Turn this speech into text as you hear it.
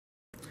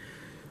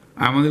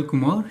I'm Anil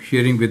Kumar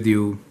sharing with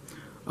you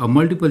a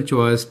multiple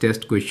choice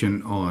test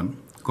question on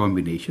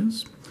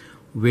combinations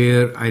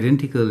where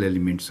identical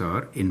elements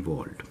are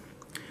involved.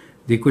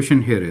 The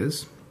question here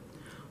is,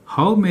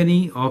 how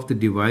many of the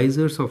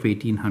divisors of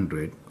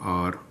 1800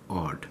 are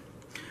odd?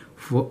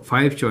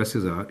 Five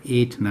choices are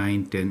 8,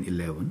 9, 10,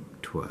 11,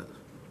 12.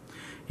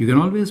 You can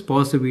always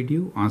pause the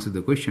video, answer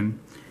the question,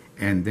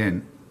 and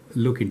then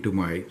look into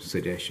my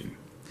suggestion.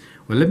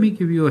 Well, let me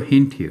give you a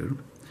hint here.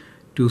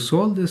 To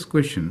solve this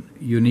question,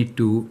 you need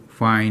to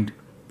find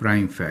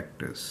prime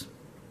factors.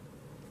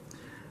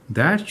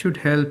 That should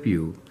help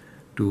you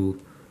to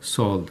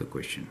solve the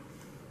question.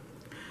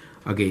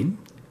 Again,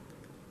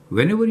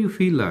 whenever you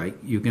feel like,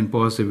 you can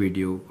pause the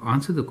video,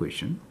 answer the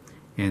question,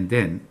 and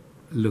then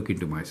look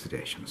into my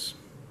suggestions.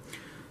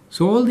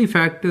 So all the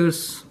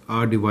factors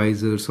are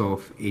divisors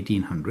of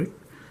 1800.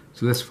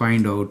 So let's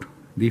find out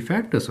the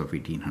factors of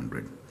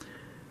 1800.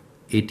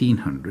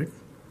 1800.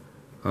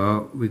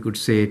 We could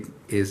say it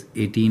is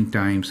 18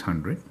 times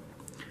 100.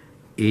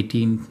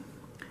 18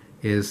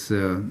 is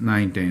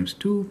 9 times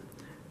 2.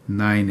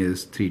 9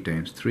 is 3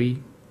 times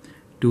 3.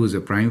 2 is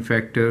a prime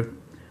factor.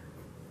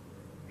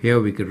 Here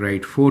we could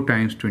write 4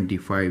 times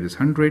 25 is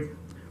 100.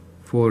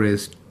 4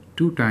 is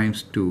 2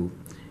 times 2.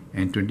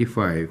 And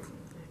 25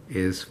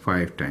 is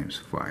 5 times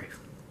 5.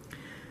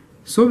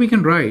 So we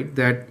can write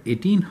that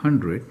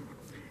 1800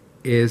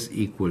 is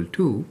equal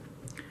to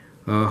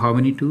how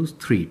many 2's?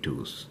 3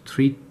 2's.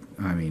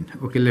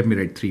 Okay, let me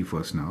write 3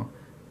 first now.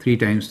 3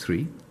 times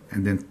 3,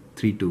 and then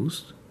 3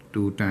 2's,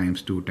 2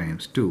 times 2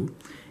 times 2,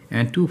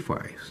 and 2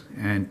 5's,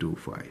 and 2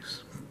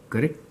 5's.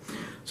 Correct?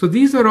 So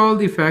these are all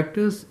the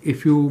factors.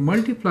 If you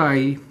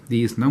multiply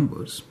these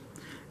numbers,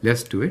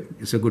 let's do it.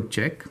 It's a good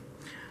check.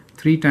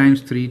 3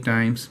 times 3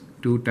 times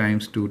 2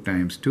 times 2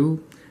 times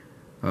 2,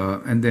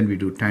 and then we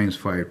do times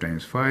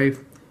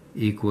 5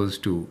 equals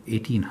to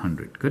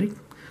 1800. Correct?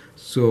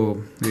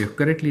 So we have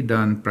correctly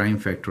done prime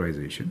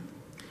factorization.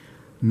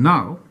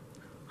 Now,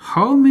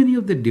 how many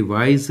of the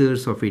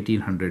divisors of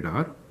 1800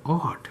 are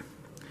odd?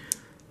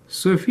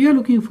 So if we are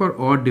looking for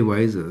odd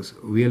divisors,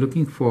 we are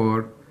looking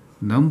for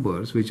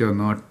numbers which are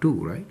not 2,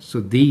 right? So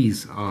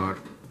these are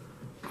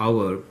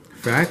our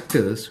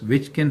factors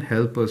which can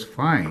help us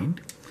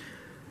find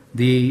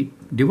the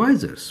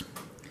divisors.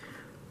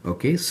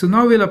 Okay, so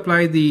now we'll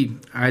apply the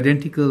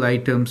identical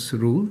items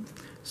rule.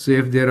 So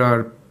if there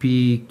are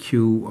P,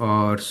 Q,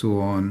 R,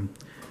 so on,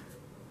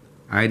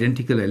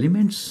 identical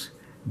elements,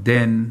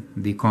 then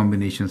the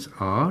combinations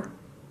are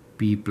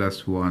P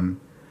plus 1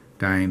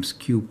 times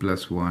Q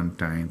plus 1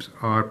 times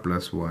R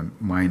plus 1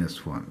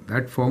 minus 1.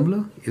 That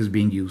formula is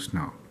being used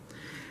now.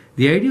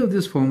 The idea of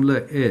this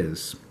formula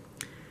is,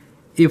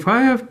 if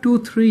I have two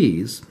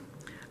 3's,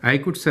 I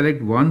could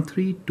select 1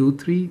 3, 2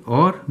 3,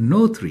 or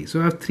no 3.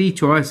 So I have 3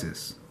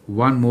 choices,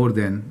 one more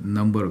than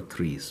number of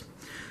 3's.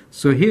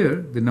 So here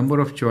the number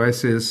of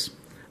choices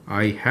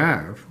I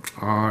have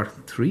are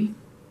 3.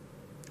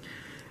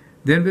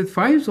 Then with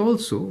 5's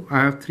also,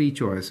 I have 3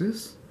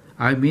 choices.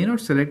 I may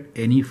not select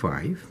any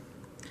 5,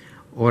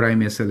 or I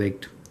may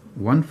select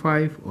 1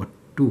 5 or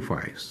 2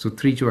 5's. So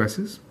 3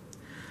 choices.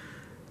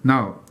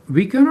 Now,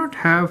 we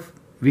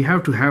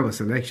have to have a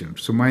selection.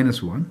 So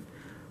minus 1.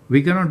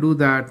 We cannot do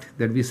that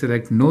we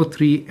select no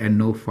 3 and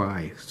no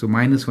 5. So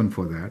minus 1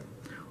 for that.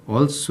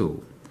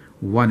 Also,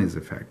 1 is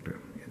a factor,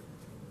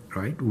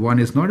 right? 1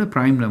 is not a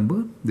prime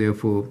number.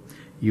 Therefore,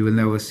 you will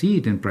never see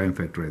it in prime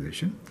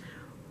factorization.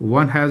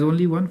 1 has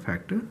only one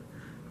factor.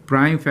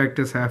 Prime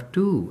factors have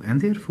 2, and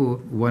therefore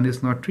 1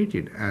 is not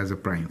treated as a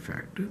prime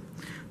factor.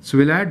 So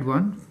we'll add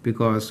 1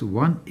 because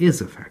 1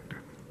 is a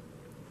factor.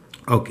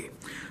 Okay,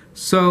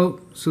 so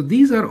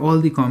these are all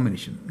the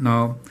combination.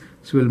 Now,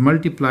 so we'll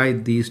multiply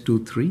these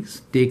two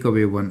 3's, take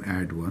away 1,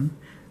 add 1.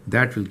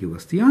 That will give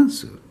us the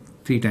answer.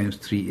 3 times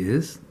 3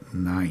 is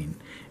 9,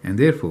 and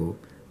therefore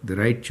the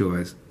right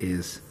choice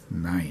is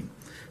 9.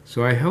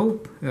 So I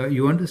hope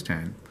you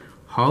understand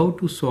how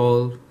to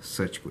solve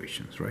such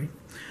questions, right?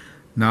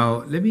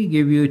 Now, let me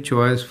give you a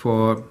choice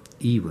for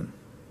even.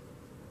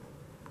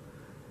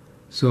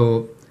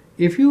 So,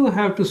 if you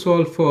have to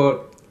solve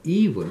for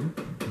even,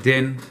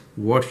 then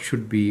what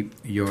should be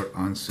your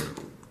answer?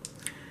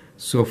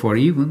 So, for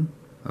even,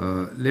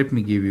 let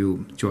me give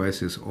you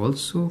choices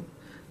also.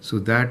 So,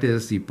 that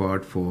is the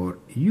part for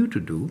you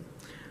to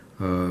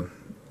do.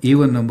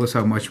 Even numbers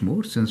are much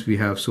more since we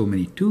have so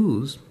many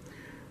 2's.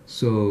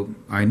 So,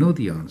 I know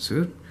the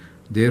answer.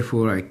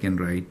 Therefore, I can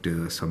write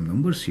some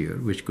numbers here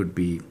which could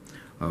be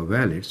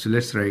valid. So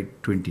let's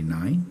write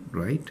 29,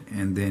 right?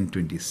 And then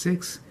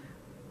 26,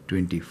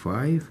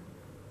 25,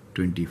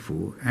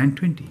 24, and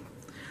 20.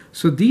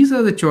 So these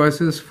are the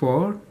choices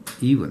for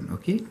even,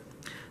 okay?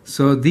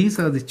 So these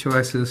are the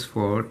choices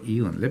for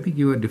even. Let me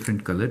give a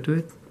different color to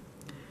it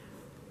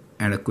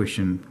and a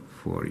question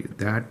for you.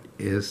 That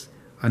is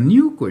a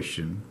new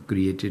question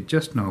created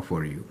just now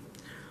for you.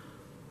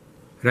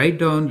 Write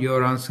down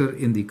your answer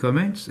in the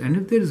comments, and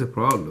if there is a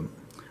problem,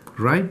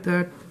 write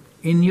that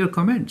in your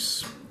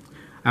comments.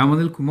 I'm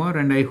Anil Kumar,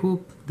 and I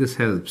hope this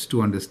helps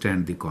to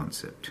understand the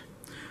concept.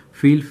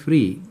 Feel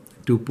free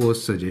to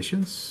post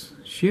suggestions,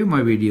 share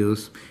my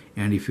videos,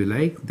 and if you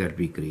like, that'd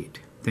be great.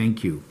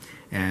 Thank you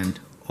and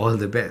all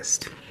the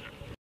best.